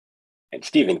And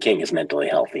Stephen King is mentally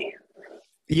healthy.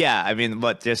 Yeah, I mean,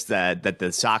 what just that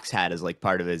the Sox hat is like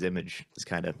part of his image is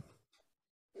kind of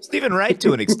Stephen Wright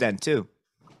to an extent too.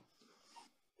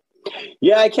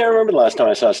 Yeah, I can't remember the last time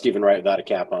I saw Stephen Wright without a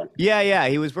cap on. Yeah,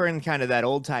 he was wearing kind of that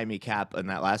old timey cap in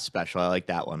that last special. I like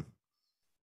that one.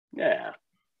 Yeah,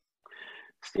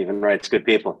 Stephen Wright's good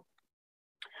people.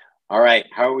 All right,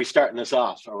 how are we starting this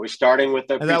off? Are we starting with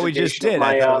the I thought we just did.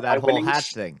 I thought that whole hat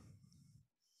thing.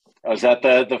 Oh, is that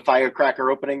the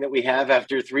firecracker opening that we have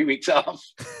after 3 weeks off?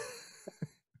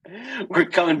 We're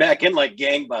coming back in like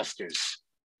gangbusters.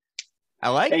 I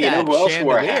like that. You know who else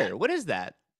wore a hat? What is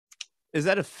that? Is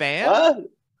that a fan?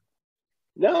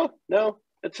 No,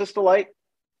 it's just a light.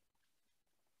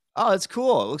 Oh, it's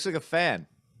cool. It looks like a fan.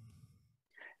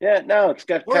 Yeah, no, it's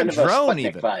got kind of a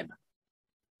Sputnik vibe.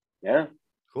 Yeah.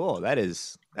 Cool.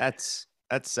 That's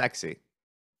sexy.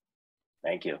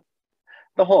 Thank you.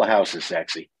 The whole house is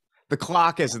sexy. The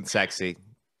clock isn't sexy.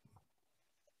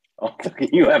 Oh,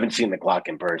 you haven't seen the clock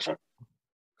in person.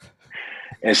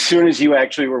 As soon as you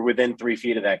actually were within 3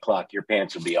 feet of that clock, your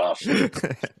pants would be off.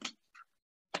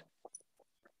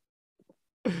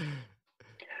 All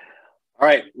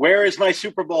right. Where is my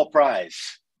Super Bowl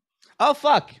prize? Oh,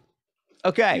 fuck.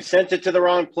 Okay. You sent it to the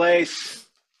wrong place.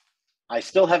 I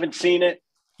still haven't seen it.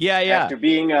 Yeah. After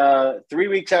being 3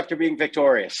 weeks after being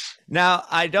victorious. Now,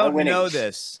 I don't know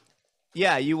this.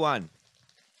 Yeah, you won.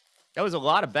 That was a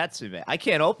lot of bets we made. I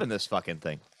can't open this fucking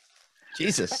thing.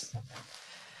 Jesus.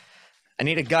 I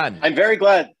need a gun. I'm very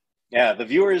glad. Yeah,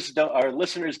 our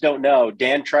listeners don't know.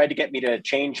 Dan tried to get me to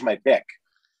change my pick.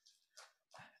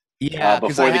 Yeah,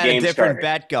 because I had a different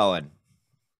bet going.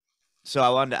 So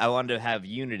I wanted to have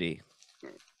unity.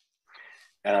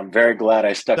 And I'm very glad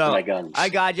I stuck to my guns. I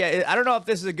got you. I don't know if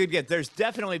this is a good gift. There's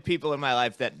definitely people in my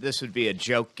life that this would be a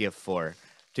joke gift for,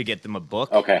 to get them a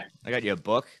book. Okay. I got you a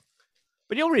book.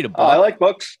 But you'll read a book. Oh, I like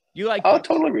books. You like I'll books.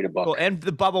 totally read a book. Cool. And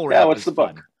the bubble wrap. Yeah, what's the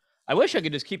book? Fun. I wish I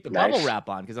could just keep the bubble wrap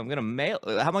on because I'm going to mail.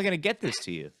 How am I going to get this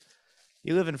to you?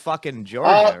 You live in fucking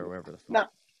Georgia or wherever the fuck. No,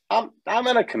 I'm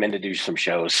going to come in to do some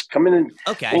shows. Come in and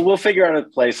okay. We'll figure out a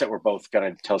place that we're both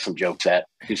going to tell some jokes at,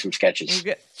 do some sketches.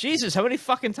 Jesus, how many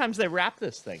fucking times they wrap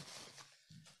this thing?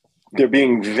 They're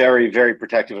being very, very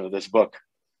protective of this book.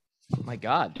 Oh my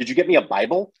God. Did you get me a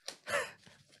Bible?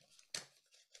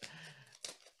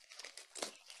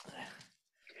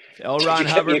 L. Ron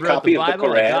Hubbard wrote the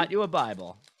Bible. I got you a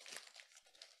Bible.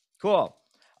 Cool.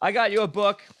 I got you a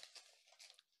book.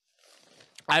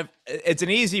 It's an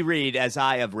easy read as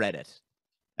I have read it.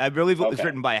 I believe it was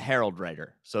written by a Herald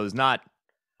writer. So it's not,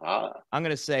 I'm going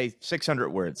to say 600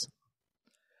 words.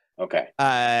 Okay.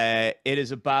 It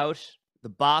is about the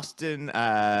Boston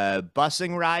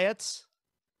busing riots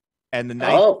and the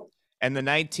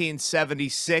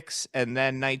 1976 and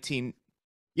then the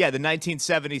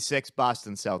 1976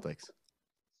 Boston Celtics.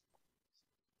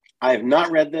 I have not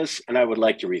read this, and I would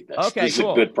like to read this. Okay, this is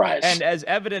a good prize. And as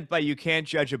evident by you can't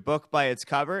judge a book by its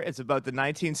cover, it's about the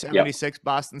 1976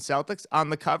 Boston Celtics. On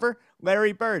the cover,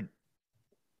 Larry Bird.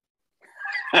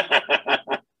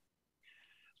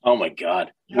 Oh, my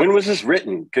God. When was this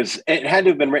written? Because it had to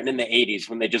have been written in the 80s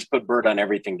when they just put Bird on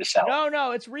everything to sell.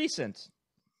 No, it's recent.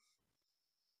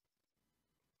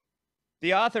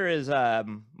 The author is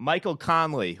Michael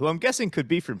Conley, who I'm guessing could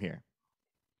be from here.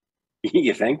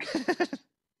 You think?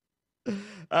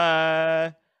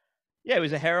 Yeah, he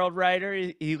was a Herald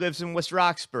writer. He lives in West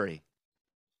Roxbury.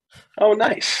 Oh,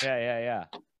 nice. Yeah.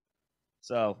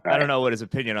 So I don't know what his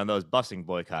opinion on those busing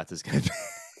boycotts is going to be.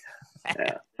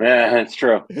 Yeah, that's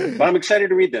true. But I'm excited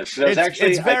to read this.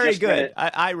 It's very good.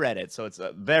 I read it, so it's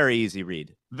a very easy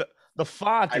read. The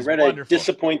font is wonderful.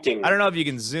 Disappointing. I don't know if you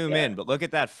can zoom in, but look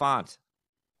at that font.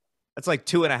 That's like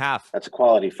 2.5. That's a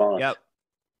quality font. Yep.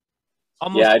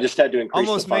 I just had to increase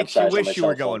the font makes size. You wish you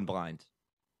were going blind.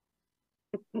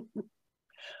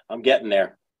 I'm getting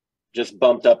there. Just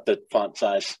bumped up the font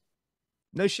size.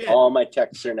 No shit. All my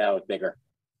texts are now bigger.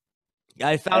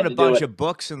 I found a bunch of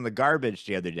books in the garbage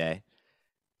the other day.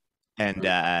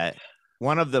 And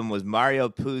one of them was Mario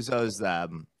Puzo's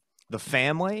The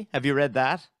Family. Have you read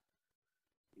that?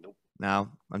 Nope. No.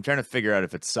 I'm trying to figure out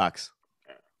if it sucks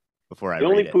before I read it. The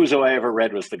only Puzo I ever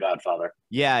read was The Godfather.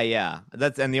 Yeah.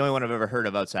 And the only one I've ever heard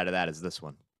of outside of that is this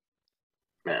one.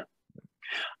 Yeah.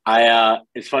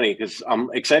 It's funny because I'm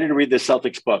excited to read this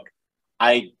Celtics book.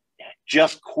 I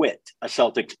just quit a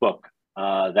Celtics book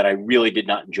that I really did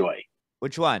not enjoy.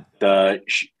 Which one?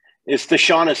 It's the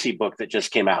Shaughnessy book that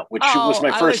just came out, which was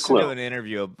my first clue. I listened to an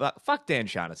interview about fuck Dan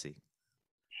Shaughnessy.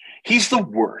 He's the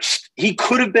worst. He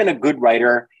could have been a good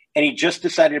writer, and he just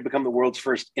decided to become the world's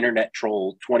first internet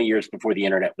troll 20 years before the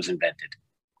internet was invented.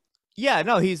 Yeah,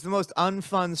 no, he's the most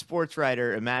unfun sports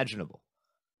writer imaginable.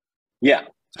 Yeah,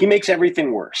 he makes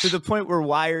everything worse. To the point where,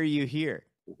 why are you here?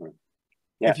 Mm-hmm.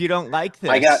 Yeah. If you don't like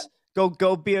this,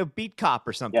 go be a beat cop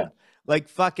or something. Yeah. Like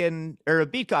fucking, or a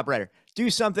beat cop writer. Do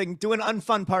something, do an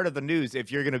unfun part of the news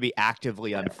if you're going to be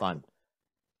actively unfun.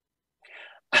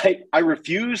 I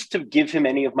refuse to give him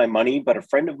any of my money, but a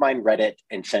friend of mine read it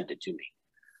and sent it to me.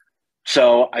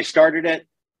 So I started it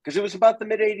because it was about the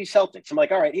mid-'80s Celtics. I'm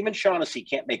like, all right, even Shaughnessy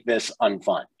can't make this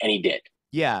unfun. And he did.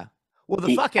 Yeah. Well,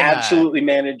 he absolutely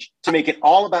managed to make it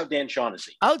all about Dan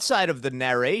Shaughnessy. Outside of the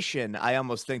narration, I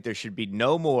almost think there should be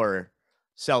no more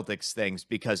Celtics things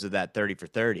because of that 30 for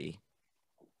 30.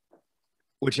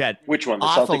 Which one? The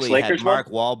Celtics Lakers had Mark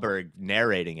Wahlberg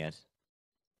narrating it.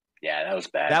 Yeah, that was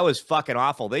bad. That was fucking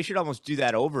awful. They should almost do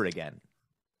that over again.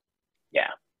 Yeah.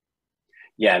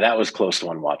 Yeah, that was close to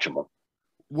unwatchable.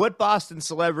 What Boston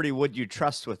celebrity would you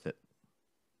trust with it?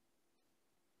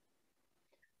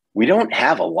 We don't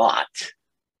have a lot.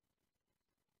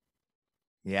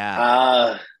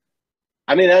 Yeah.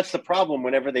 I mean, that's the problem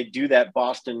whenever they do that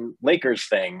Boston Lakers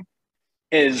thing,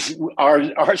 is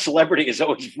our celebrity is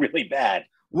always really bad.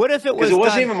 What if it was? Because it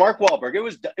wasn't even Mark Wahlberg. It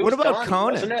was. What about Donnie,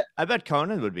 Conan? wasn't it? I bet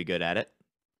Conan would be good at it.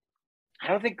 I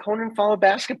don't think Conan followed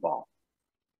basketball.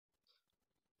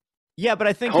 Yeah, but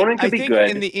I think Conan could be good.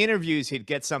 In the interviews he'd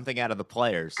get something out of the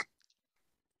players.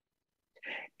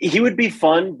 He would be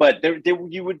fun, but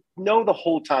you would know the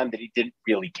whole time that he didn't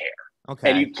really care.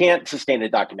 Okay. And you can't sustain a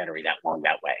documentary that long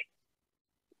that way.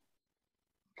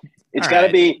 It's got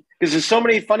to be, because there's so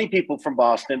many funny people from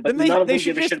Boston, but none of them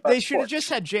give a shit about They should have sports. just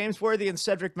had James Worthy and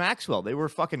Cedric Maxwell. They were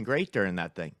fucking great during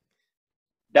that thing.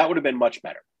 That would have been much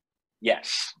better.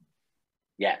 Yes.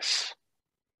 Yes.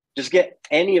 Just get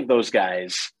any of those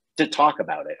guys to talk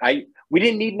about it. We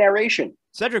didn't need narration.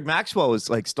 Cedric Maxwell was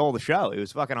stole the show. It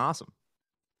was fucking awesome.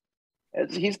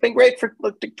 He's been great for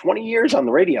 20 years on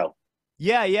the radio.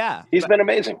 Yeah, yeah. He's been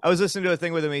amazing. I was listening to a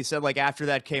thing with him. He said after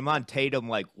that came on, Tatum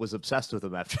was obsessed with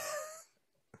him after.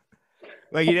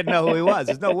 He didn't know who he was.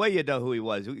 There's no way you'd know who he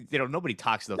was. Nobody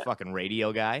talks to the fucking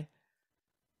radio guy.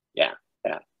 Yeah,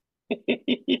 yeah.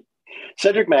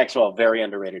 Cedric Maxwell, very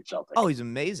underrated Celtic. Oh, he's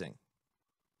amazing.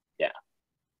 Yeah.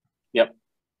 Yep.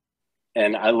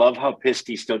 And I love how pissed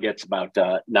he still gets about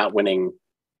not winning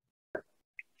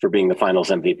for being the finals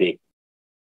MVP.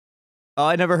 Oh,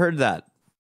 I never heard that.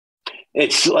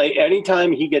 It's like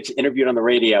anytime he gets interviewed on the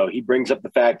radio, he brings up the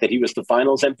fact that he was the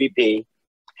finals MVP,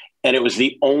 and it was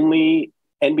the only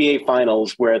NBA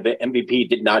finals where the MVP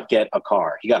did not get a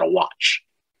car. He got a watch.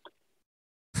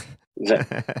 He's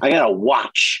like, I got a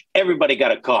watch. Everybody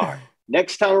got a car.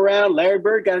 Next time around, Larry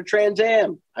Bird got a Trans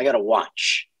Am. I got a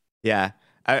watch. Yeah.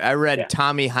 I read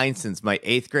Tommy Heinsohn's, my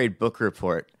 8th grade book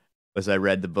report was I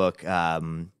read the book.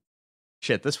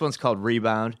 This one's called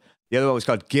Rebound. The other one was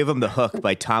called Give 'Em the Hook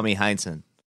by Tommy Heinsohn.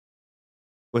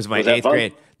 Was my 8th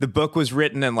grade. The book was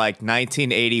written in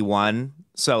 1981.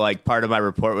 So part of my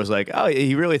report was oh,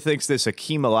 he really thinks this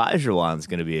Hakeem Olajuwon's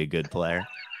going to be a good player.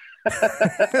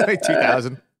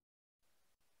 2000.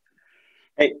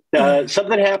 Hey,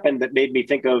 something happened that made me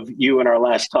think of you in our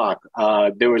last talk.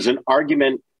 There was an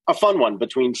argument, a fun one,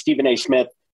 between Stephen A. Smith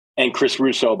and Chris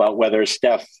Russo about whether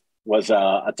Steph was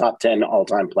a top 10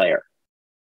 all-time player.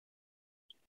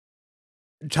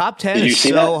 Top 10 is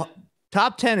so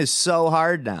top 10 is so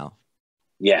hard now.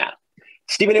 Yeah.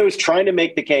 Stephen A. was trying to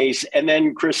make the case, and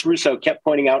then Chris Russo kept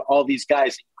pointing out all these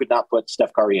guys that you could not put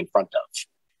Steph Curry in front of.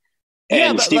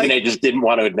 And Stephen A. just didn't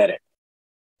want to admit it.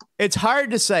 It's hard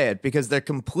to say it because they're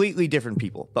completely different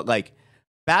people. But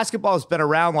basketball has been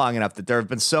around long enough that there have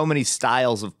been so many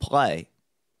styles of play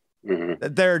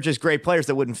that there are just great players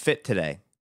that wouldn't fit today.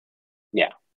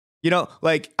 Yeah.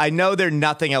 I know they're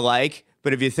nothing alike,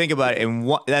 but if you think about it,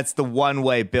 that's the one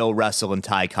way Bill Russell and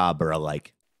Ty Cobb are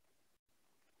alike.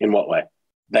 In what way?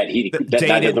 That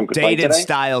neither of them could play today?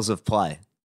 Styles of play.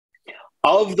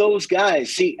 Of those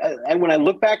guys, see, and when I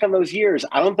look back on those years,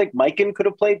 I don't think Mikan could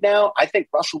have played now. I think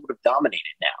Russell would have dominated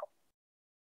now.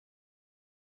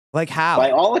 How?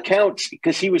 By all accounts,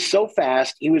 because he was so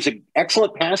fast. He was an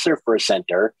excellent passer for a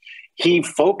center. He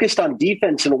focused on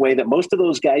defense in a way that most of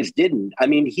those guys didn't. I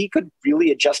mean, he could really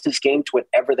adjust his game to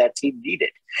whatever that team needed.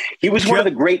 He was one of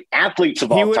the great athletes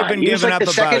of all time. He was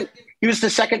he was the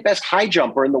second best high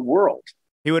jumper in the world.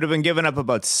 He would have been giving up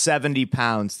about 70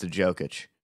 pounds to Jokic.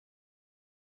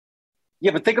 Yeah,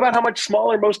 but think about how much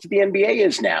smaller most of the NBA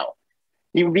is now.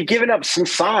 He would be giving up some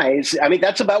size. I mean,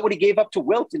 that's about what he gave up to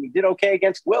Wilt, and he did okay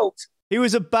against Wilt. He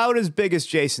was about as big as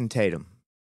Jason Tatum.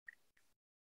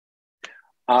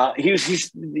 He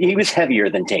was heavier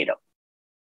than Tatum.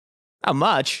 Not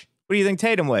much. What do you think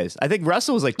Tatum weighs? I think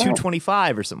Russell was like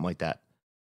 225 or something like that.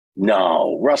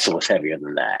 No, Russell was heavier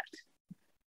than that.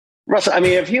 Russell, I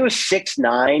mean, if he was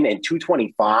 6'9" and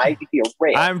 225, he'd be a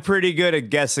rail. I'm pretty good at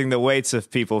guessing the weights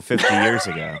of people 50 years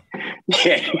ago.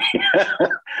 Yeah.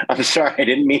 I'm sorry. I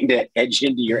didn't mean to edge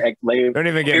into your Don't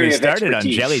even get me started on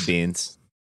jelly beans.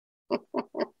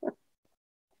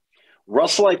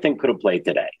 Russell, I think, could have played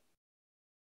today.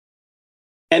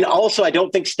 And also, I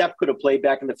don't think Steph could have played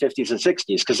back in the 50s and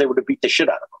 60s because they would have beat the shit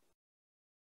out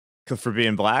of him. For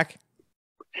being black?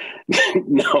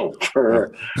 No,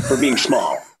 for being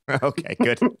small. Okay,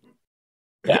 good.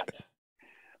 Yeah.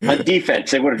 On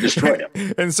defense, they would have destroyed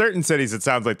him. In certain cities, it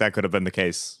sounds like that could have been the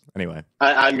case. Anyway.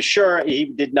 I'm sure he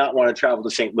did not want to travel to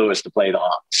St. Louis to play the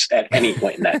Hawks at any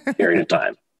point in that period of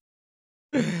time.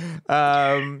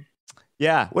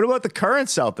 Yeah. What about the current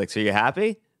Celtics? Are you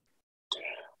happy?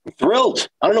 I'm thrilled.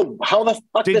 I don't know how the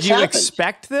fuck this happened. Did you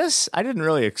expect this? I didn't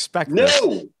really expect this.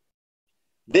 No.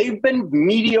 They've been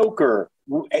mediocre,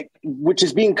 which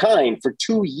is being kind, for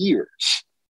 2 years.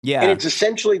 Yeah. And it's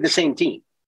essentially the same team.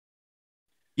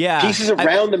 Yeah. Pieces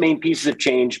around the main pieces have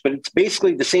changed, but it's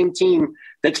basically the same team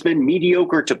that's been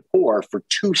mediocre to poor for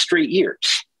 2 straight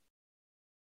years.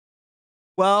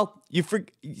 Well,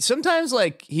 sometimes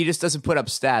like he just doesn't put up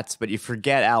stats, but you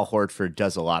forget Al Horford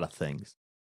does a lot of things.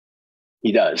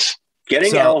 He does.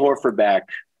 Getting Al Horford back.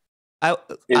 I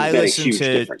listen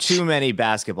to too many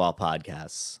basketball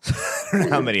podcasts.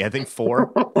 How many? I think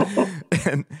 4.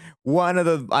 And one of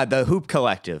the Hoop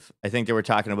Collective, I think they were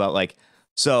talking about like,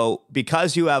 so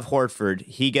because you have Horford,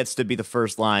 he gets to be the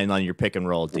first line on your pick and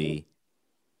roll D.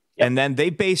 Yep. And then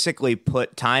they basically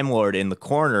put Time Lord in the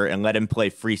corner and let him play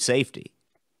free safety.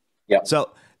 Yeah. So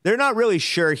they're not really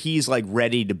sure he's like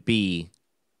ready to be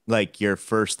like your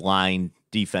first line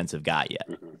defensive guy yet.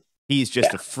 Mm-hmm. He's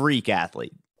just a freak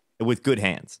athlete with good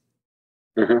hands.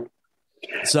 Mm-hmm.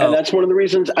 So, and that's one of the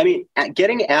reasons, I mean,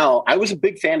 getting Al, I was a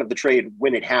big fan of the trade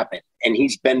when it happened, and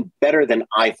he's been better than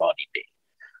I thought he'd be.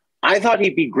 I thought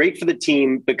he'd be great for the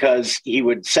team because he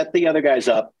would set the other guys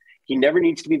up. He never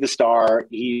needs to be the star.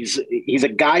 He's a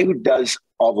guy who does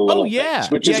all the little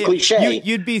things, which is cliche.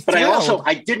 You'd be thrilled. But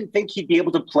I didn't think he'd be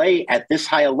able to play at this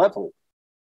high a level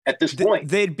at this point.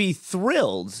 They'd be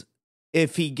thrilled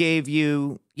if he gave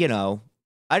you,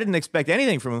 I didn't expect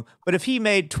anything from him, but if he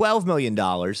made $12 million,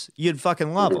 you'd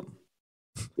fucking love him.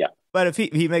 Yeah. But if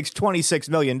he makes $26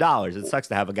 million, it sucks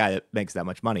to have a guy that makes that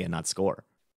much money and not score.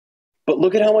 But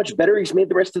look at how much better he's made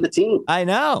the rest of the team. I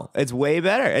know. It's way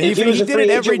better. And if he was a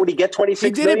free agent, would he get $26 million?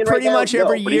 He did it pretty much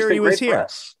every year he was here.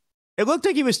 Press. It looked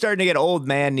like he was starting to get old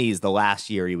man knees the last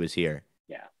year he was here.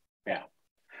 Yeah.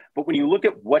 But when you look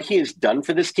at what he has done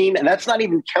for this team, and that's not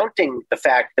even counting the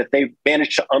fact that they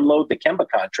managed to unload the Kemba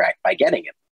contract by getting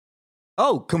him.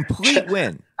 Oh, complete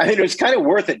win. I mean, it was kind of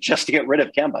worth it just to get rid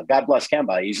of Kemba. God bless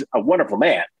Kemba. He's a wonderful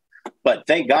man. But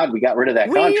thank God we got rid of that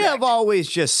contract. We have always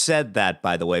just said that,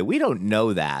 by the way. We don't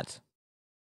know that.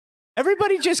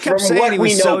 Everybody just kept saying he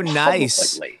was so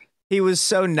nice. He was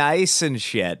so nice and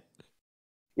shit.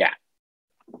 Yeah.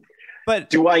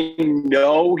 But do I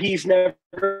know he's never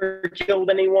killed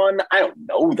anyone? I don't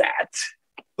know that.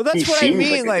 Well, that's what I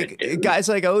mean. Like guys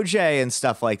like OJ and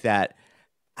stuff like that.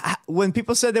 When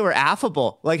people said they were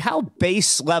affable, like how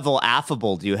base level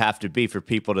affable do you have to be for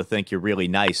people to think you're really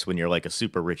nice when you're like a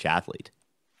super rich athlete?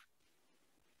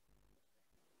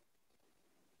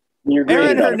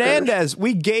 Aaron Hernandez,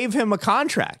 we gave him a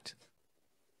contract.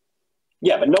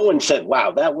 Yeah, but no one said,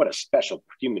 wow, what a special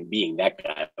human being that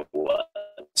guy was.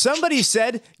 Somebody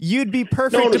said you'd be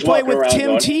perfect to play with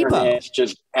Tim Tebow.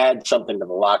 Just add something to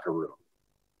the locker room.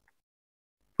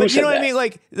 But you know what I mean?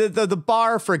 Like the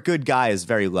bar for a good guy is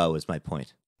very low, is my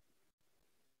point.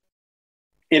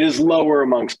 It is lower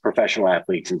amongst professional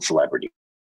athletes and celebrities.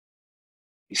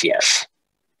 Yes.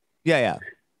 Yeah.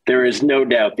 There is no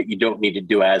doubt that you don't need to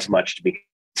do as much to be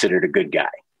considered a good guy.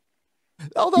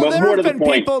 Although there have been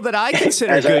people that I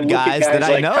consider good guys that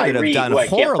I know that have done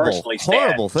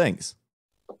horrible things.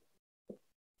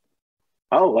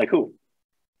 Oh, like who?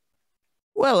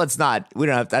 Well, it's not. We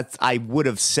don't have. That's. I would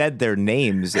have said their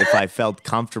names if I felt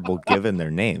comfortable giving their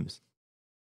names.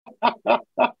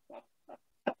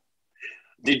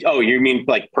 You mean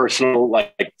like personal,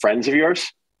 like friends of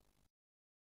yours?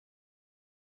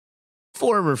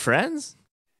 Former friends?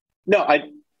 No,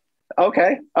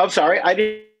 okay. I'm sorry.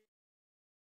 I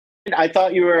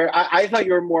thought you were. I thought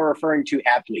you were more referring to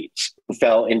athletes who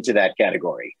fell into that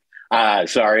category.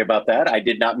 Sorry about that. I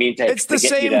did not mean to. It's the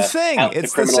same thing.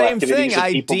 It's the same thing.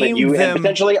 I deemed them.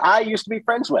 Potentially, I used to be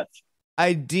friends with.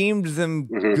 I deemed them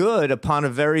good upon a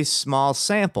very small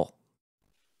sample.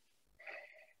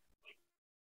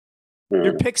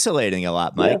 You're pixelating a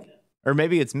lot, Mike. Yeah. Or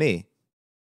maybe it's me.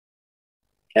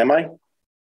 Am I?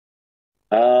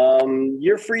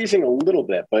 You're freezing a little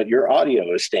bit, but your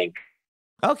audio is staying.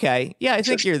 Okay. Yeah, I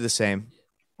think you're the same.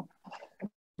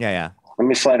 Yeah. Let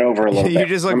me slide over a little bit. You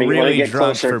just look really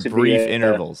drunk for brief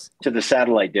intervals. To the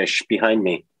satellite dish behind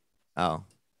me. Oh.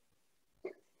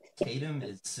 Tatum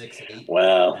is 6'8".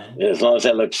 Well, as long as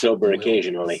I look sober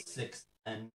occasionally. 6'10",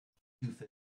 250.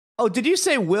 Oh, did you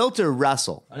say Wilt or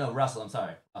Russell? Oh, no, Russell. I'm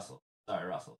sorry. Russell.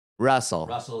 Russell.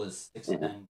 Russell is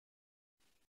 6'10".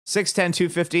 6'10",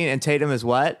 215, and Tatum is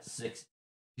what? 6'2".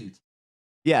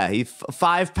 Yeah, he's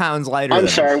 5 pounds lighter. I'm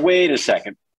sorry. Wait a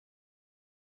second.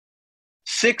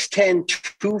 6'10",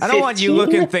 215. I don't want you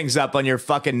looking things up on your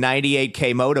fucking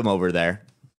 98K modem over there.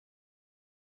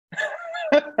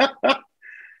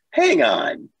 Hang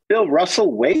on. Bill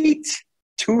Russell, wait.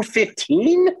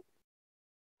 215?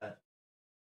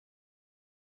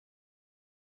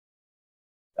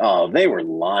 Oh, they were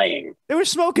lying. They were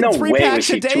smoking 3 packs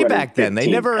a day back then. They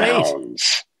never ate.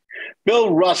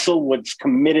 Bill Russell was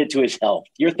committed to his health.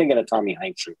 You're thinking of Tommy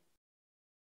Heinsohn.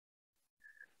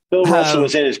 Bill Russell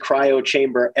was in his cryo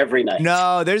chamber every night.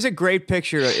 No, there's a great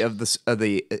picture of the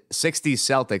 60s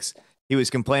Celtics. He was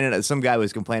complaining. Some guy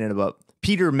was complaining about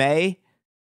Peter May.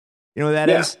 You know who that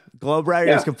is? Globe writer.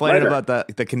 He was complaining about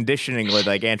the conditioning with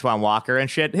like Antoine Walker and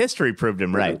shit. History proved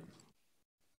him right.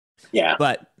 Yeah.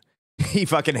 But he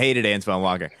fucking hated Antoine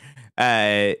Walker.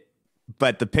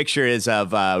 But the picture is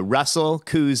of Russell,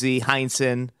 Kuzi,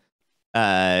 Heinsohn,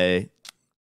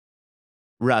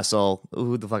 Russell.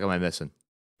 Who the fuck am I missing?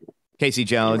 Casey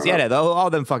Jones. Yeah, all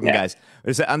them fucking guys.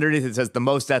 Underneath it says the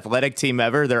most athletic team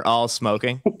ever. They're all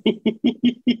smoking.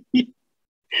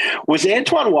 Was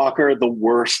Antoine Walker the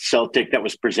worst Celtic that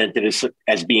was presented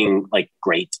as being like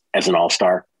great as an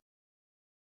all-star?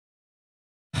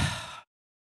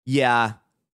 Yeah.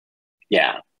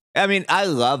 Yeah. I mean, I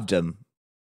loved him.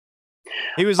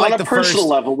 He was like on a personal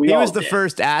level. He was the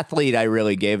first athlete I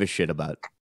really gave a shit about.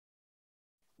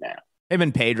 Yeah. Him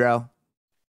and Pedro.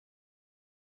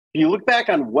 You look back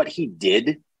on what he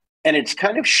did, and it's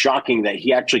kind of shocking that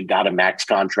he actually got a max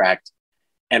contract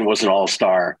and was an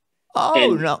all-star.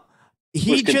 Oh, no.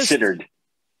 He was considered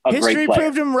a great player. History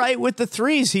proved him right with the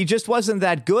threes. He just wasn't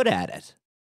that good at it.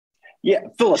 Yeah,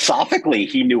 philosophically,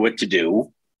 he knew what to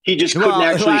do. He just couldn't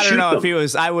actually shoot them. I don't know if he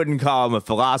was, I wouldn't call him a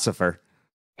philosopher.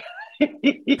 I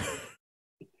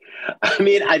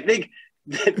mean, I think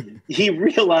that he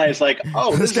realized, like,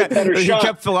 oh, this is a better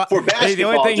shot for basketball. The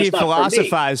only thing he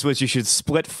philosophized was you should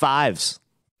split fives.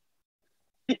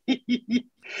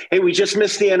 Hey, we just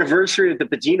missed the anniversary of the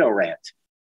Pitino rant.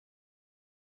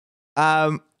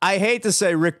 I hate to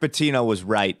say Rick Pitino was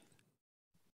right.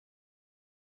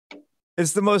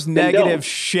 It's the most negative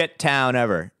shit town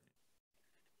ever.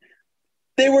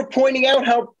 They were pointing out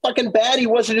how fucking bad he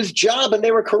was at his job, and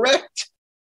they were correct.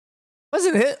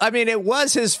 Wasn't it? I mean, it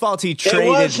was his fault. He traded. It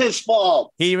was his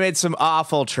fault. He made some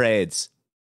awful trades.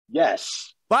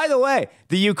 Yes. By the way,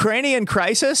 the Ukrainian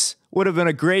crisis would have been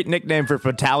a great nickname for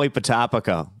Vitaly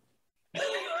Potapiko.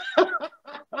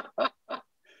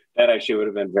 That actually would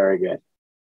have been very good.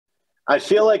 I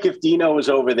feel like if Dino was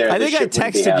over there, I think I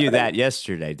texted you that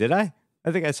yesterday. Did I?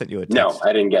 I think I sent you a text. No,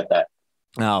 I didn't get that.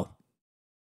 Oh. All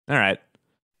right.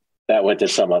 That went to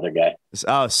some other guy.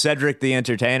 Oh, Cedric the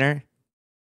Entertainer?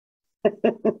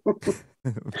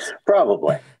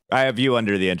 Probably. I have you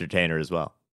under the Entertainer as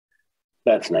well.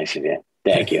 That's nice of you.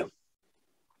 Thank you.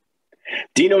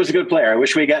 Dino was a good player. I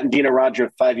wish we had gotten Dino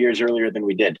Roger 5 years earlier than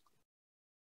we did.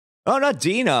 Oh, not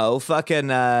Dino. Fucking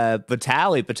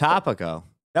Vitaly Potapiko.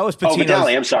 That was Pitino's. Oh,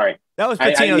 Vitaly, I'm sorry. That was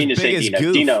Pitino's biggest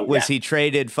goof. Was he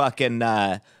traded fucking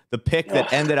the pick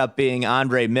that ended up being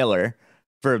Andre Miller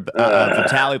for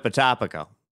Vitaly Potapiko.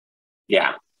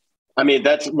 Yeah. I mean,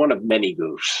 that's one of many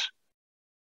goofs.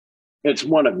 It's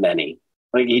one of many.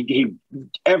 Like he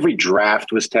every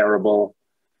draft was terrible.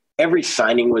 Every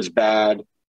signing was bad.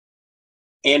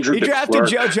 Andrew He drafted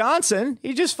Joe Johnson.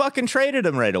 He just fucking traded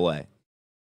him right away.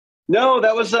 No,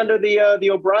 that was under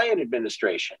the O'Brien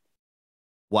administration.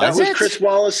 Was that was Chris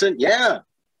Wallison. Yeah.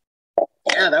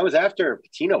 Yeah, that was after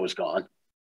Pitino was gone.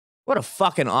 What a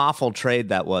fucking awful trade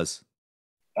that was.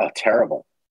 Oh, terrible.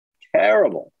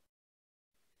 Terrible.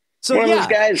 So one of those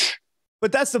guys.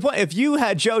 But that's the point. If you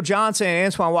had Joe Johnson and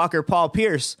Antoine Walker, Paul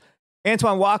Pierce,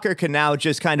 Antoine Walker can now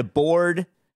just kind of board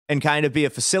and kind of be a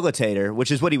facilitator,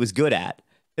 which is what he was good at.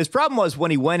 His problem was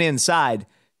when he went inside,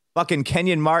 fucking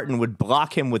Kenyon Martin would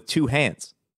block him with two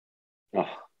hands. Oh,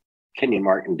 Kenyon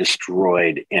Martin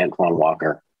destroyed Antoine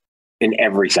Walker in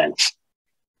every sense.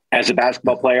 As a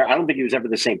basketball player, I don't think he was ever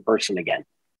the same person again.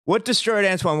 What destroyed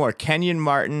Antoine more, Kenyon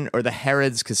Martin or the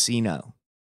Harrods Casino?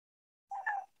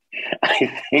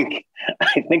 I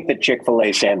think the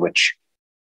Chick-fil-A sandwich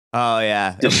Oh,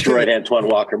 yeah. destroyed Antoine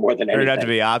Walker more than anything. Turned out to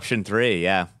be option 3,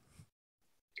 yeah.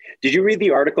 Did you read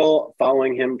the article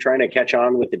following him trying to catch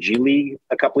on with the G League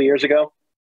a couple of years ago?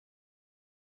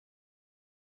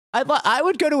 I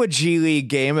would go to a G League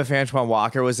game if Antoine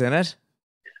Walker was in it.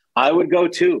 I would go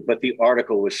too, but the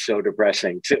article was so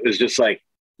depressing. It was just like,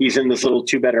 he's in this little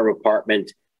 2-bedroom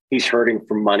apartment. He's hurting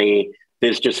for money.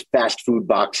 There's just fast food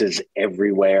boxes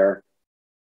everywhere.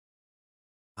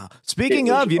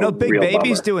 Speaking of, Big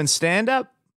Baby's doing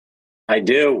stand-up? I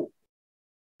do.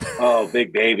 Oh,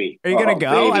 Big Baby. Are you going to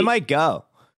go? Baby. I might go.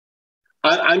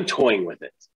 I'm toying with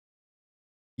it.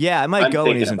 Yeah, I might go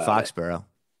when he's in Foxborough.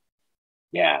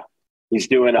 Yeah. He's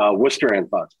doing Worcester and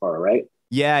Foxborough, right?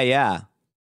 Yeah.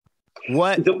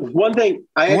 The one thing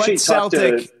I actually talked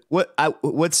to...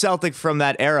 What Celtic from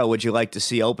that era would you like to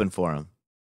see open for him?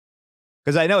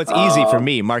 Because I know it's easy for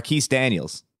me, Marquise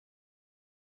Daniels.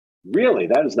 Really?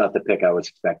 That is not the pick I was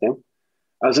expecting.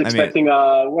 I was expecting,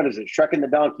 what is it, Shrek and the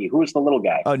Donkey. Who's the little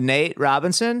guy? Oh, Nate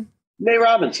Robinson? Nate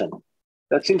Robinson.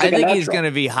 That seems like I think he's going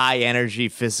to be high energy,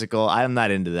 physical. I'm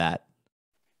not into that.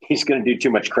 He's going to do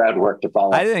too much crowd work to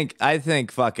follow. I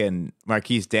think fucking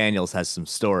Marquise Daniels has some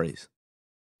stories.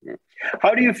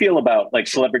 How do you feel about like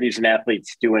celebrities and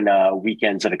athletes doing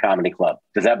weekends at a comedy club?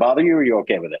 Does that bother you, or are you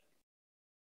okay with it?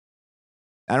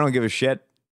 I don't give a shit.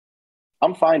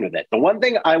 I'm fine with it. The one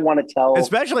thing I want to tell...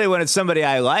 Especially when it's somebody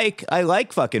I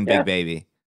like fucking Big Baby.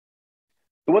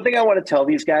 The one thing I want to tell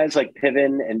these guys like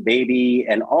Piven and Baby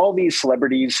and all these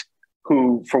celebrities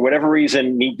who, for whatever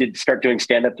reason, need to start doing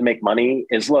stand-up to make money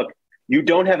is, look, you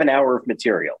don't have an hour of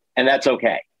material, and that's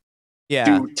okay. Yeah.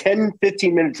 Do 10,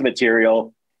 15 minutes of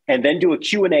material, and then do a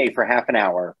Q&A for half an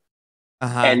hour,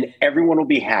 and everyone will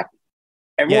be happy.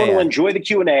 Everyone will enjoy the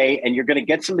Q&A, and you're going to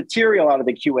get some material out of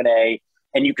the Q&A,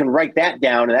 and you can write that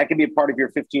down, and that can be a part of your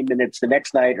 15 minutes the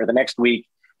next night or the next week,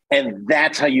 and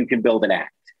that's how you can build an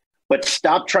act. But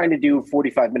stop trying to do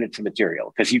 45 minutes of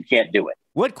material, because you can't do it.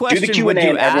 What question do the Q&A would you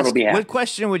and everyone ask? will be happy. What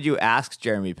question would you ask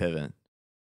Jeremy Piven?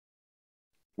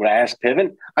 Would I ask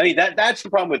Piven? I mean, that's the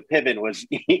problem with Piven was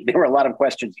there were a lot of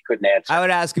questions he couldn't answer. I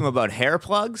would ask him about hair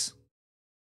plugs.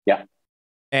 Yeah.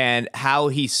 And how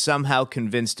he somehow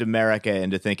convinced America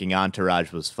into thinking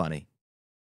Entourage was funny.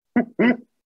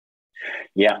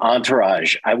 Yeah,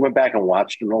 Entourage. I went back and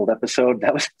watched an old episode.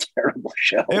 That was a terrible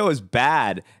show. It was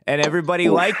bad. And everybody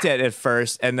liked it at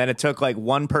first. And then it took like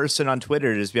one person on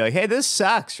Twitter to just be like, hey, this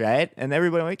sucks, right? And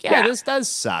everybody was like, yeah, this does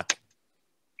suck.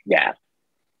 Yeah.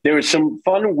 There was some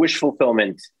fun wish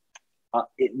fulfillment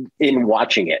in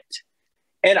watching it.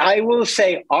 And I will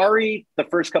say, Ari, the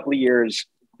first couple of years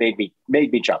made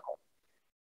me chuckle.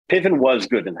 Piven was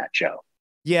good in that show.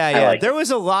 Yeah. There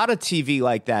was a lot of TV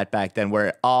like that back then where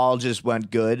it all just went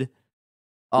good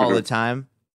all the time.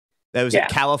 That was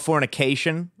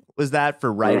Californication. Was that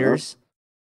for writers?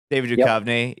 David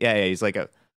Duchovny. Yeah. He's like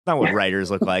not what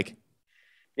writers look like.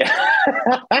 Yeah.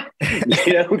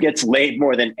 Who gets laid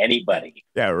more than anybody?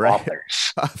 Yeah, right.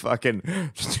 Authors.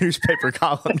 Fucking newspaper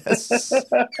columnists.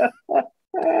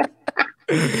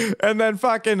 And then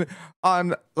fucking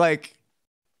on like,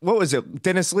 what was it?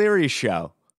 Dennis Leary's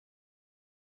show.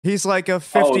 He's like a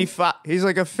 55. He's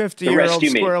like a 50-year-old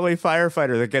squirrely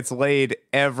firefighter that gets laid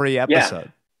every episode.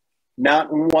 Yeah.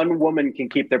 Not one woman can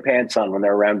keep their pants on when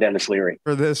they're around Dennis Leary.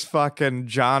 For this fucking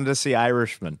jaundicey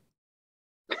Irishman.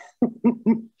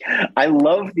 I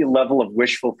love the level of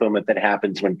wish fulfillment that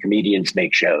happens when comedians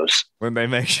make shows. When they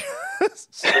make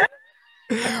shows.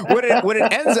 What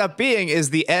it ends up being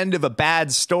is the end of a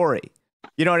bad story.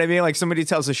 You know what I mean? Like somebody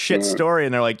tells a shit story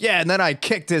and they're like, yeah, and then I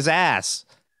kicked his ass.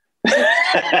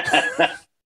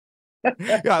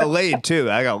 Got laid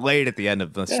too. I got laid at the end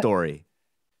of the story.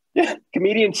 Yeah,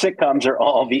 comedian sitcoms are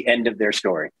all the end of their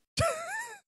story.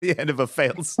 The end of a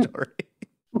failed story.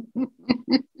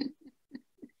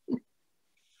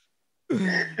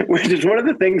 Which is one of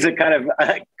the things that kind of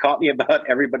caught me about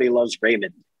Everybody Loves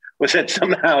Raymond, was that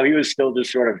somehow he was still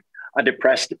just sort of a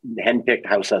depressed, henpicked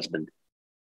house husband.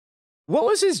 What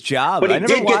was his job? But he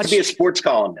did get to be a sports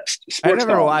columnist. I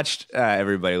never watched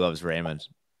Everybody Loves Raymond.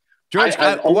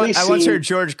 I once heard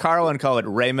George Carlin call it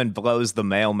Raymond Blows the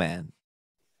Mailman.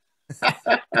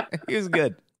 He was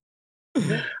good.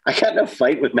 I got in a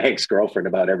fight with my ex-girlfriend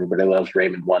about Everybody Loves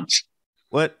Raymond once.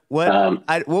 What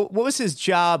was his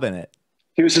job in it?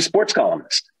 He was a sports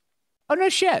columnist. Oh, no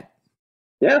shit.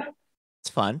 Yeah. It's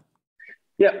fun.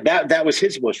 Yeah, that was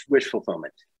his wish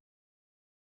fulfillment.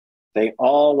 They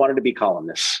all wanted to be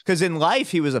columnists. Because in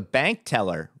life, he was a bank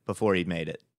teller before he made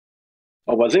it.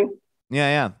 Oh, was he?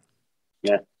 Yeah.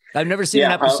 Yeah. I've never seen an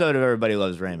Yeah, episode of Everybody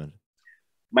Loves Raymond.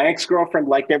 my ex-girlfriend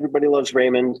liked Everybody Loves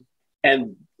Raymond,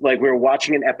 and like we were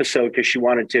watching an episode because she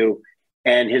wanted to,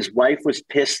 and his wife was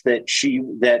pissed that she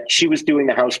was doing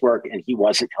the housework and he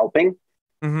wasn't helping.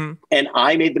 Mm-hmm. And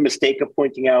I made the mistake of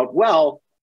pointing out, well,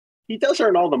 he does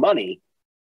earn all the money,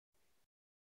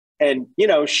 and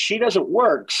she doesn't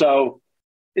work, so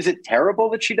is it terrible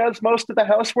that she does most of the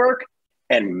housework?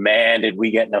 And man, did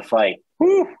we get in a fight.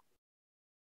 Whew.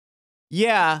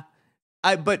 Yeah,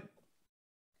 but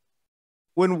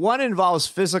when one involves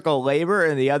physical labor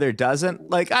and the other doesn't,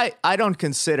 like I don't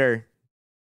consider.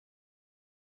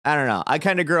 I don't know. I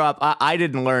kind of grew up. I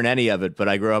didn't learn any of it, but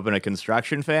I grew up in a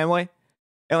construction family,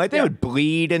 and like they would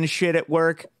bleed and shit at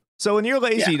work. So when you're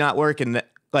lazy, not working,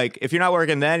 like if you're not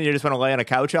working, then you just want to lay on a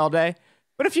couch all day.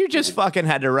 But if you just fucking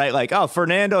had to write like, oh,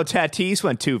 Fernando Tatis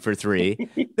went 2 for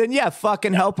 3, then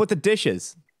fucking help with the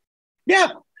dishes. Yeah.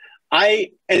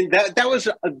 And that was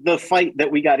the fight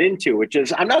that we got into, which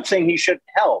is, I'm not saying he shouldn't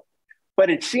help, but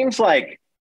it seems like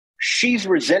she's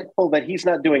resentful that he's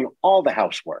not doing all the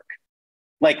housework.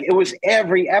 Like it was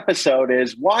every episode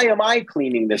is, why am I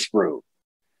cleaning this room?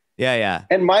 Yeah.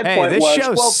 And my point this was,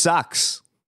 show sucks.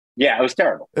 Yeah, it was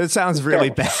terrible. It sounds really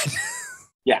bad.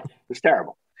 Yeah, it was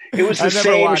terrible. It was the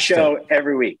same show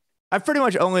every week. I've pretty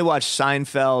much only watched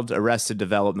Seinfeld, Arrested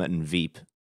Development, and Veep.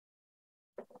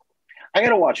 I got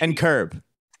to watch. And Curb.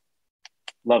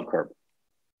 Love Curb.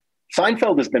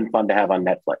 Seinfeld has been fun to have on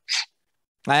Netflix.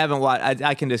 I haven't watched.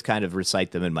 I can just kind of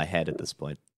recite them in my head at this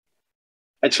point.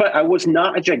 It's fun. I was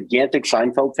not a gigantic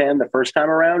Seinfeld fan the first time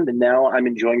around, and now I'm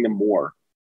enjoying them more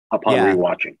upon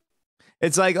rewatching.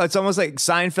 It's almost like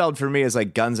Seinfeld for me is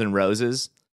like Guns N' Roses.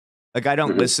 Like I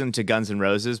don't listen to Guns N'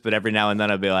 Roses, but every now and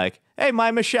then I'll be like, "Hey,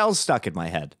 my Michelle's stuck in my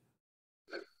head."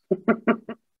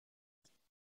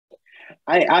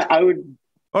 I would.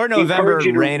 Or November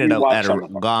Rain at a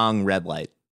long red light.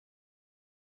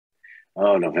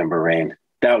 Oh, November Rain.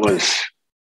 That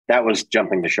was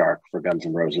jumping the shark for Guns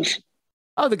N' Roses.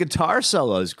 Oh, the guitar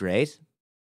solo is great.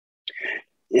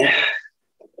 Yeah.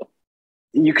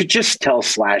 You could just tell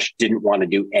Slash didn't want to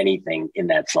do anything in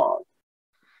that song.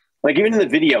 Like even in the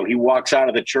video, he walks out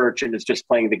of the church and is just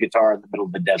playing the guitar in the middle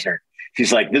of the desert.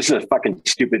 He's like, this is a fucking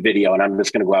stupid video, and I'm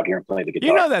just going to go out here and play the guitar.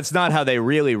 You know that's not how they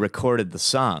really recorded the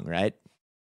song, right?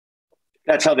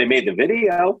 That's how they made the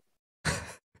video.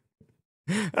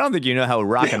 I don't think you know how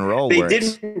rock and roll works. They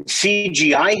didn't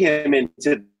CGI him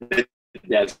into the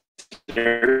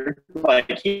desert.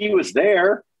 Like he was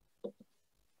there.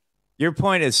 Your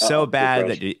point is so bad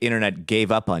that the internet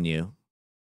gave up on you.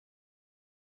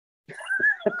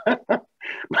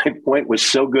 My point was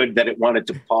so good that it wanted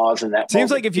to pause in that Seems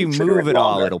moment. like if you move it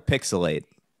all, it'll pixelate.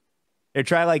 Here,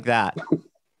 try like that.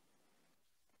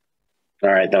 All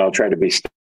right, then I'll try to be still.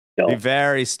 Be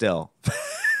very still.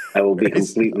 I will be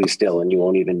completely still, and you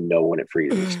won't even know when it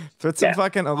freezes. Put some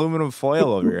fucking aluminum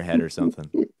foil over your head or something.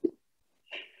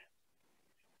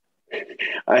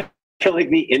 I feel like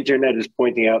the internet is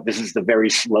pointing out this is the very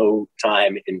slow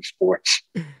time in sports.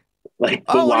 Like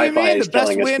the Wi-Fi is the best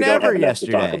telling us we win don't ever have enough to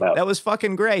talk yesterday. about. That was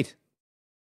fucking great.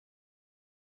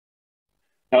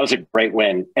 That was a great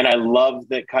win, and I love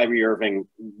that Kyrie Irving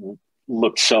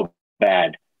looked so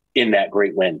bad in that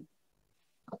great win.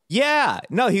 Yeah,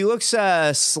 no, he looks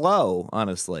slow.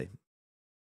 Honestly,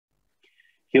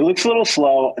 he looks a little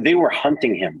slow. They were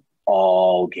hunting him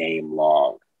all game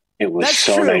long. It was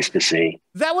nice to see.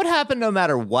 That would happen no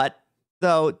matter what,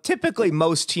 though. Typically,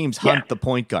 most teams hunt the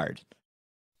point guard.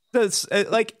 That's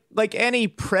like any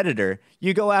predator,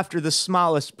 you go after the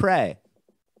smallest prey.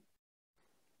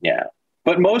 Yeah.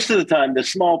 But most of the time, the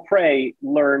small prey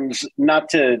learns not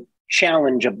to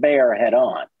challenge a bear head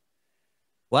on.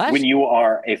 What? When you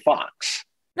are a fox.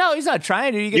 No, he's not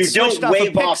trying to. You don't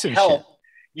wave off help.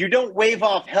 You don't wave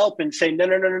off help and say,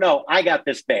 no, I got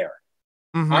this bear.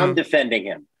 Mm-hmm. I'm defending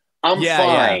him. I'm fine.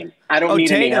 Yeah. I don't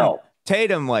need any help.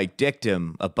 Tatum dicked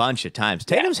him a bunch of times.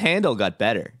 Tatum's handle got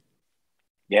better.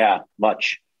 Yeah,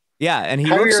 much. Yeah, and he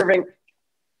Kyrie Irving.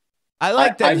 I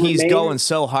like that he's going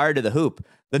so hard to the hoop.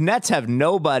 The Nets have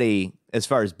nobody as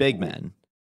far as big men.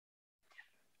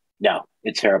 No,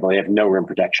 it's terrible. They have no rim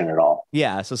protection at all.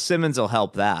 Yeah, so Simmons will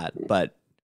help that, but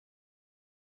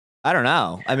I don't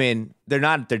know. I mean, they're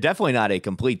definitely not a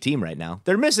complete team right now.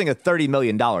 They're missing a $30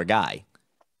 million guy.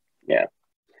 Yeah.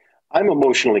 I'm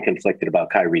emotionally conflicted about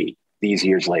Kyrie these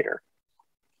years later.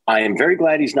 I am very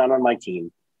glad he's not on my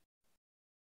team.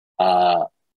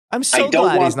 I'm so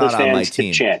glad he's not on my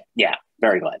team. Yeah,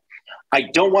 very glad. I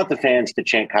don't want the fans to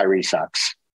chant Kyrie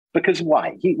sucks. Because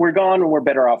why? We're gone and we're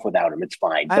better off without him. It's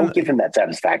fine. Don't give him that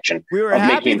satisfaction. We were of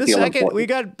happy making him the feel second important. we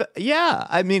got. Yeah,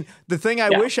 I mean, the thing I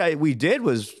wish we did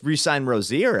was re-sign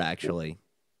Rozier. Actually,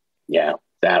 yeah,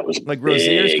 that was like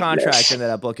Rozier's contract ended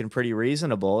up looking pretty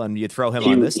reasonable, and you throw him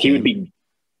on this team. He would be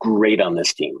great on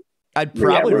this team. I'd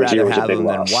probably rather have him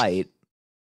than White.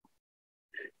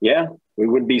 Yeah, we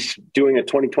wouldn't be doing a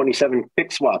 2027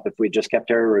 pick swap if we just kept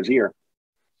Terry Rozier.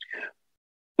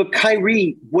 But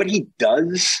Kyrie, what he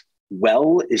does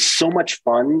well is so much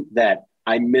fun that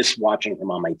I miss watching him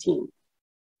on my team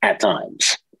at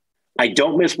times. I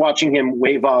don't miss watching him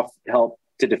wave off help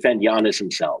to defend Giannis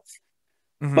himself,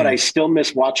 but I still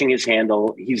miss watching his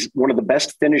handle. He's one of the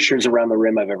best finishers around the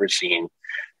rim I've ever seen.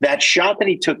 That shot that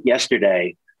he took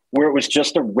yesterday, where it was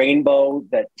just a rainbow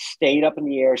that stayed up in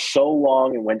the air so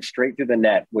long and went straight through the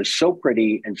net, was so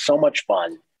pretty and so much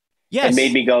fun. Yes. It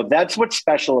made me go, that's what's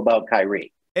special about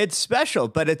Kyrie. It's special,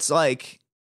 but it's like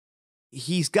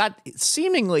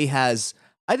seemingly has,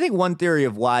 I think one theory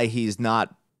of why he's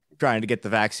not trying to get the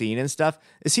vaccine and stuff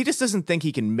is he just doesn't think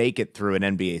he can make it through an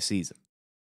NBA season.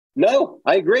 No,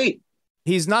 I agree.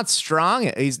 He's not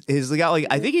strong. He's got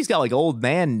I think he's got old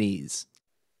man knees.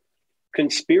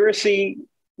 Conspiracy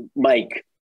Mike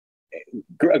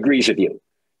agrees with you.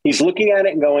 He's looking at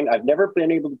it and going, I've never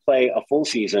been able to play a full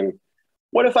season.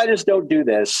 What if I just don't do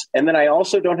this? And then I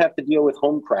also don't have to deal with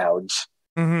home crowds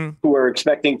who are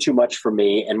expecting too much from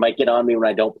me and might get on me when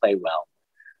I don't play well.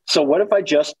 So what if I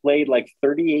just played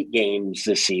 38 games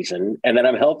this season and then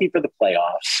I'm healthy for the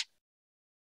playoffs?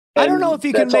 I don't know if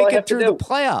he can make it through the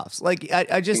playoffs.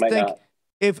 I just think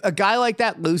if a guy like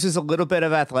that loses a little bit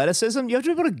of athleticism, you have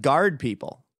to be able to guard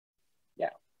people.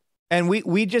 Yeah. And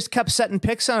we just kept setting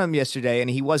picks on him yesterday and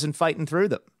he wasn't fighting through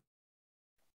them.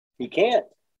 He can't.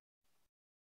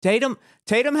 Tatum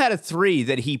had a three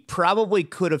that he probably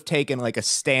could have taken a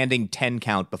standing 10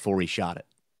 count before he shot it.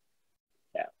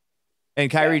 Yeah. And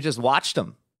Kyrie just watched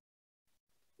him.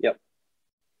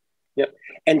 Yep.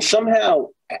 And somehow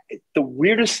the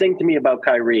weirdest thing to me about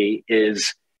Kyrie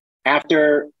is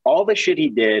after all the shit he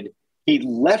did, he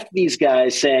left these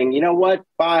guys saying, you know what?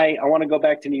 Bye. I want to go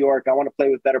back to New York. I want to play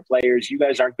with better players. You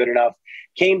guys aren't good enough.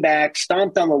 Came back,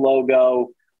 stomped on the logo,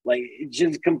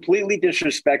 just completely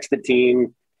disrespects the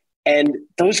team. And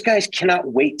those guys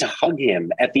cannot wait to hug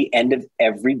him at the end of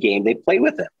every game they play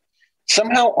with him.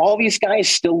 Somehow all these guys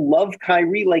still love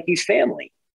Kyrie like he's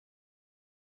family.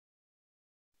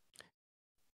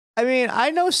 I mean, I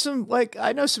know some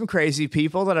crazy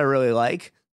people that I really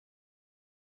like.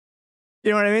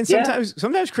 You know what I mean?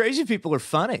 Sometimes crazy people are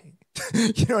funny.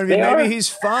 You know what I mean? Maybe he's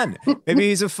fun. Maybe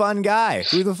he's a fun guy.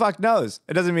 Who the fuck knows?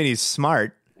 It doesn't mean he's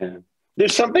smart. Yeah.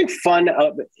 There's something fun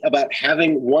about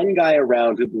having one guy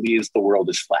around who believes the world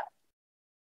is flat.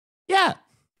 Yeah.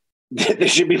 There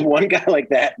should be one guy like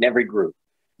that in every group.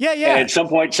 Yeah. And at some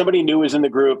point, somebody new is in the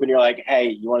group and you're like, hey,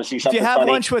 you want to see something funny? If you have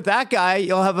funny? lunch with that guy,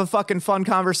 you'll have a fucking fun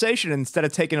conversation instead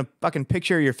of taking a fucking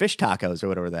picture of your fish tacos or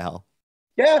whatever the hell.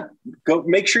 Yeah.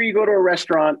 Make sure you go to a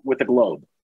restaurant with a globe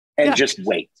and just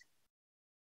wait.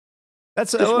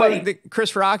 That's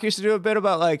Chris Rock used to do a bit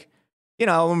about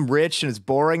I'm rich and it's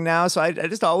boring now. So I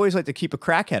just always like to keep a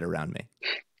crackhead around me.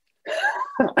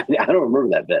 I don't remember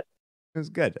that bit. It was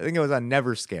good. I think it was on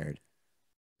Never Scared.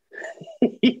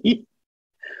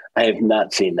 I have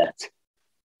not seen that.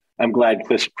 I'm glad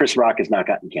Chris Rock has not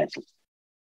gotten canceled.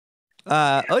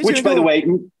 Which, by the way,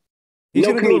 he's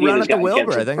going to go run at the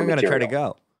Wilbur. I think I'm going to try to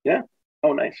go. Yeah.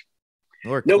 Oh, nice.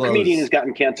 No comedian has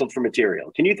gotten canceled for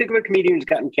material. Can you think of a comedian who's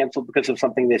gotten canceled because of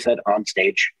something they said on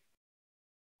stage?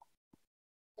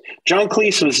 John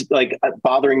Cleese was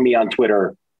bothering me on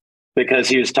Twitter because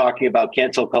he was talking about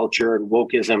cancel culture and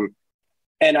wokeism.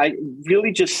 And I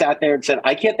really just sat there and said,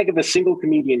 I can't think of a single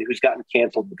comedian who's gotten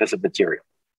canceled because of material.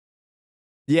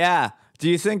 Yeah. Do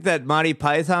you think that Monty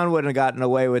Python would have gotten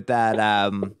away with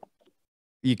that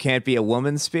you can't be a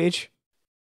woman speech?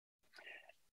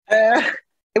 It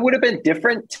would have been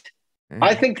different. Mm-hmm.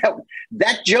 I think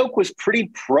that joke was pretty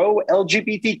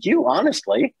pro-LGBTQ,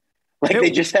 honestly.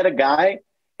 They just had a guy,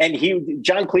 and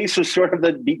John Cleese was sort of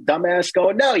the dumbass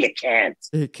going, no, you can't.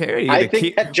 I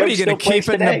think that joke still plays today. Are you going to keep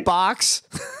it in the box?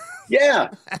 Yeah.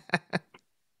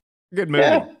 Good movie.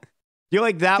 Yeah. You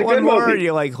like that one more, or do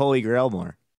you like Holy Grail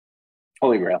more?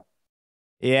 Holy Grail.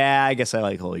 Yeah, I guess I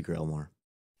like Holy Grail more.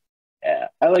 Yeah,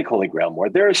 I like Holy Grail more.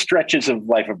 There are stretches of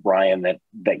Life of Brian that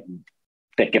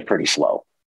get pretty slow.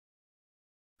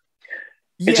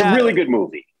 Yeah. It's a really good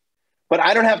movie, but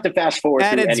I don't have to fast forward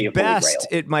through any of Holy Grail. At its best,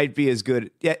 it might be as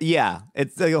good. Yeah.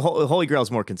 It's Holy Grail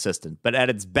is more consistent, but at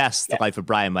its best, The Life of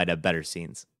Brian might have better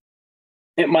scenes.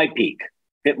 It might peak.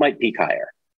 It might peak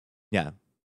higher. Yeah.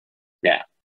 Yeah.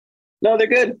 No, they're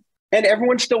good. And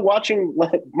everyone's still watching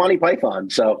Monty Python.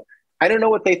 So I don't know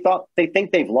what they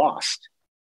think they've lost.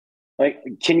 Like,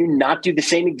 can you not do the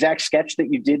same exact sketch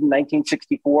that you did in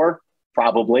 1964?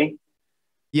 Probably.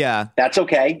 Yeah. That's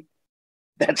okay.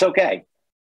 That's okay.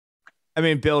 I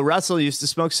mean, Bill Russell used to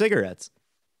smoke cigarettes.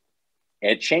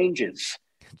 It changes.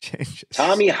 It changes.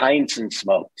 Tommy Heinsohn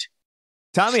smoked.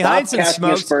 Tommy Stop Heinsohn casting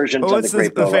smoked. aspersions on What's the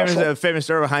great the Bill Russell. famous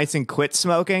story where Heinsohn quit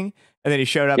smoking and then he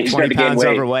showed up He 20 started to gain pounds weight.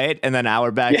 overweight and then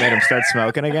Auerbach made him start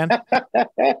smoking again?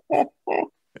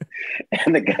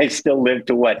 And the guy still lived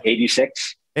to what,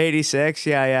 86? 86,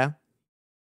 yeah.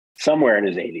 Somewhere in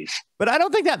his 80s. But I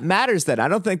don't think that matters then.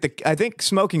 I think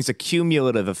smoking's a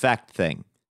cumulative effect thing.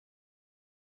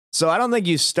 So I don't think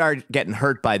you start getting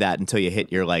hurt by that until you hit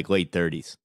your like late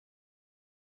 30s.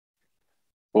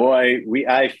 Boy,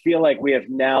 I feel like we have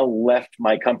now left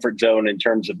my comfort zone in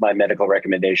terms of my medical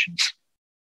recommendations.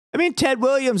 I mean, Ted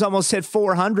Williams almost hit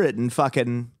 400 in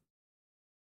fucking,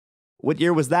 what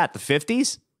year was that? The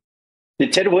 50s?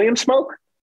 Did Ted Williams smoke?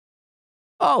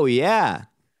 Oh, yeah.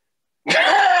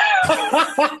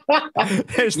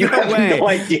 There's You no have way. no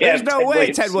idea There's if no Ted way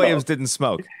Williams Ted Williams smoked. didn't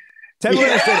smoke. Ted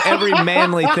Williams did every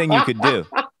manly thing you could do.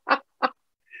 All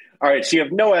right, so you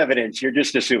have no evidence. You're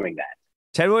just assuming that.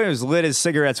 Ted Williams lit his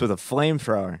cigarettes with a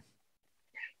flamethrower.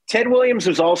 Ted Williams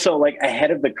was also like ahead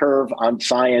of the curve on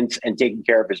science and taking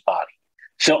care of his body.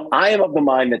 So I am of the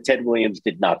mind that Ted Williams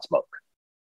did not smoke.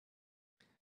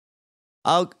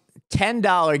 I'll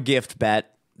 $10 gift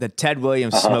bet that Ted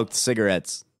Williams smoked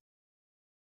cigarettes.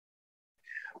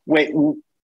 Wait,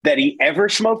 that he ever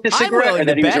smoked a cigarette or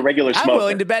that he was a regular smoker? I'm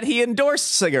willing to bet he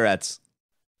endorsed cigarettes.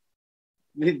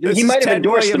 He might have Ted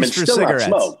endorsed them and Williams for still cigarettes.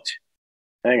 not smoked.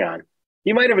 Hang on.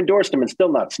 He might have endorsed them and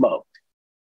still not smoked.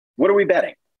 What are we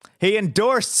betting? He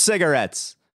endorsed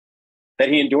cigarettes. That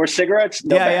he endorsed cigarettes?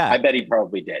 No Yeah, bet. yeah. I bet he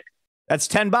probably did. That's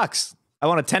 $10. I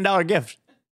want a $10 gift.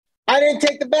 I didn't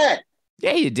take the bet.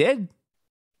 Yeah, you did.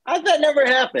 That never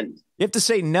happened. You have to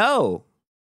say no.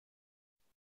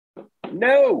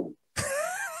 No.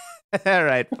 All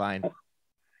right, fine.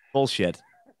 Bullshit.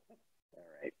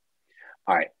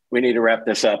 All right. We need to wrap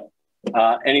this up.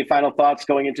 Any final thoughts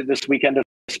going into this weekend of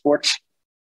sports?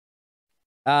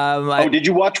 Did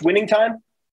you watch Winning Time?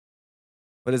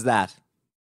 What is that?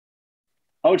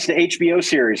 Oh, it's the HBO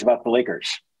series about the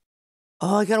Lakers.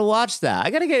 Oh, I got to watch that.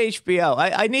 I got to get HBO.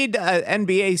 I need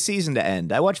NBA season to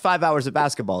end. I watch 5 hours of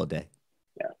basketball a day.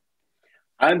 Yeah.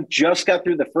 I just got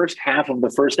through the first half of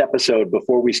the first episode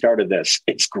before we started this.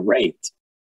 It's great.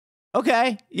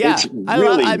 Okay. Yeah. It's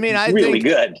really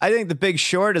good. I think The Big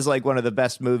Short is like one of the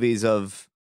best movies that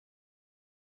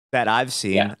I've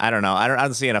seen. Yeah. I don't know. I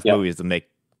don't see enough movies to make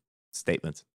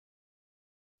statements.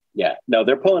 Yeah. No,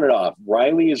 they're pulling it off.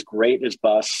 Riley is great as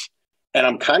Bus. And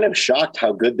I'm kind of shocked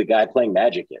how good the guy playing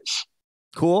Magic is.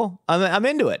 Cool. I'm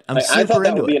into it. I thought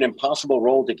that would be an impossible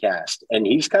role to cast, and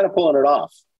he's kind of pulling it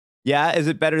off. Yeah. Is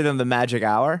it better than The Magic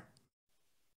Hour?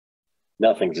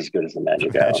 Nothing's as good as the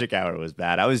Magic Hour. Magic Hour was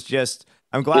bad.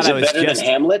 I'm glad I was better than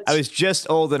Hamlet? I was just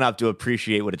old enough to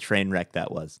appreciate what a train wreck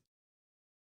that was.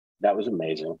 That was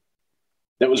amazing.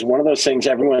 That was one of those things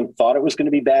everyone thought it was going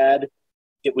to be bad.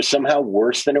 It was somehow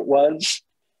worse than it was.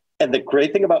 And the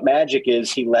great thing about Magic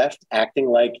is he left acting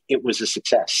like it was a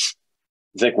success.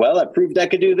 He's like, well, I proved I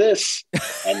could do this.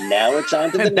 And now it's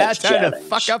on to the next challenge. To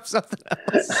fuck up something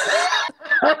else.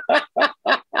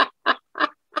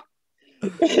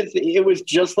 It was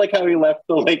just like how he left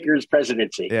the Lakers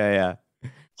presidency. Yeah.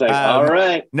 It's like, all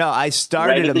right. No, I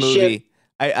started a movie. Ship.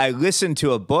 I listened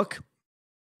to a book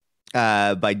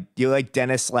by, you like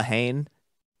Dennis Lehane?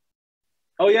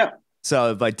 Oh, yeah.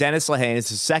 So by Dennis Lehane, it's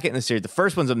the second in the series. The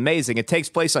first one's amazing. It takes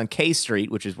place on K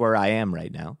Street, which is where I am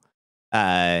right now,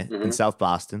 in South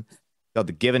Boston. It's called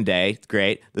The Given Day. It's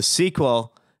great. The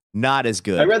sequel, not as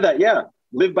good. I read that, yeah.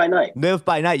 Live by Night. Live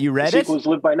by Night. You read it? The sequel was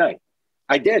Live by Night.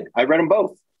 I did. I read them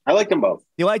both. I liked them both.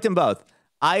 You liked them both.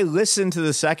 I listened to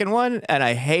the second one, and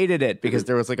I hated it because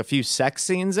there was like a few sex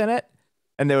scenes in it,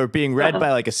 and they were being read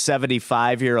by like a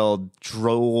 75-year-old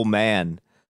droll man.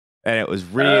 And it was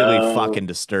really fucking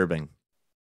disturbing.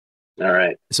 All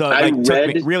right. So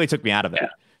it really took me out of it. Yeah.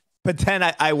 But then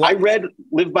I read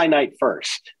Live by Night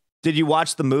first. Did you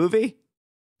watch the movie?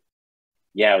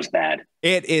 Yeah, it was bad.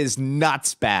 It is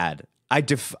nuts bad.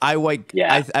 I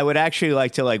would actually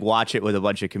like to like watch it with a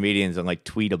bunch of comedians and like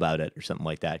tweet about it or something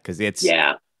like that because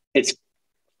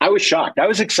I was shocked. I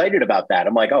was excited about that.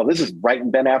 I'm like, oh, this is right in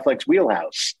Ben Affleck's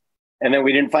wheelhouse. And then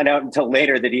we didn't find out until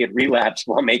later that he had relapsed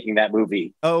while making that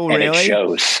movie. Oh, and really? It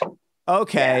shows.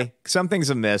 Okay. Yeah.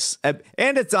 Something's amiss.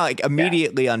 And it's like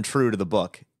immediately untrue to the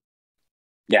book.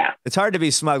 Yeah. It's hard to be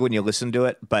smug when you listen to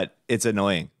it, but it's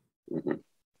annoying.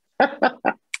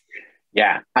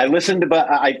 Yeah, I listened to, but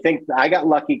I think I got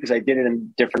lucky because I did it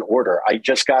in different order. I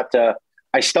just got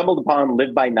I stumbled upon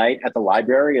Live by Night at the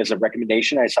library as a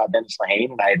recommendation. I saw Dennis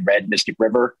Lehane and I had read Mystic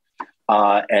River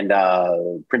and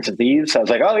Prince of Thieves. So I was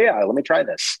like, oh yeah, let me try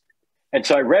this. And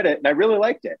so I read it and I really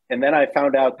liked it. And then I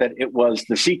found out that it was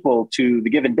the sequel to The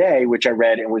Given Day, which I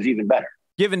read and was even better.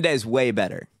 Given Day is way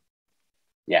better.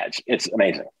 Yeah, it's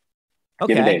amazing.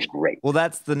 Okay. Given Day is great. Well,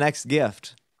 that's the next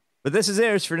gift. But this is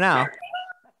theirs for now.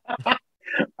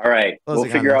 All right. We'll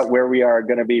figure out where we are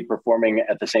going to be performing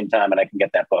at the same time and I can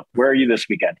get that book. Where are you this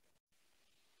weekend?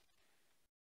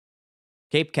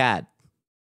 Cape Cod.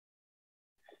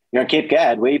 You're on Cape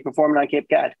Cod. Where are you performing on Cape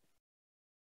Cod?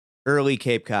 Early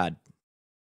Cape Cod.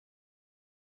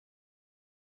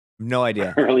 No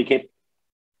idea. Early Cape.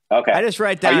 Okay. I just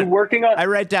write down. Are you working on? I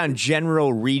write down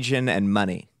general region and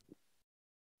money.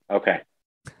 Okay.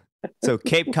 So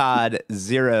Cape Cod,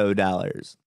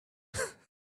 $0.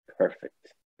 Perfect.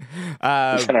 Is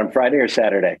that on Friday or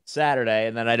Saturday? Saturday,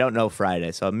 and then I don't know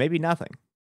Friday, so maybe nothing.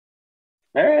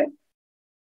 All right.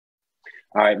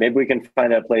 All right. Maybe we can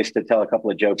find a place to tell a couple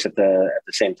of jokes at the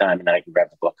same time, and then I can grab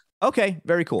the book. Okay.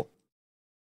 Very cool.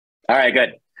 All right.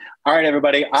 Good. All right,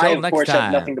 everybody. I, of course,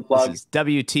 have nothing to plug. This is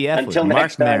WTF Until with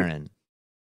next Mark time.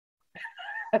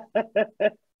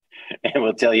 Maron. And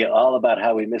we'll tell you all about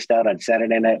how we missed out on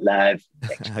Saturday Night Live.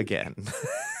 Again.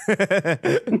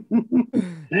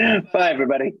 Bye,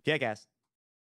 everybody. Kick ass.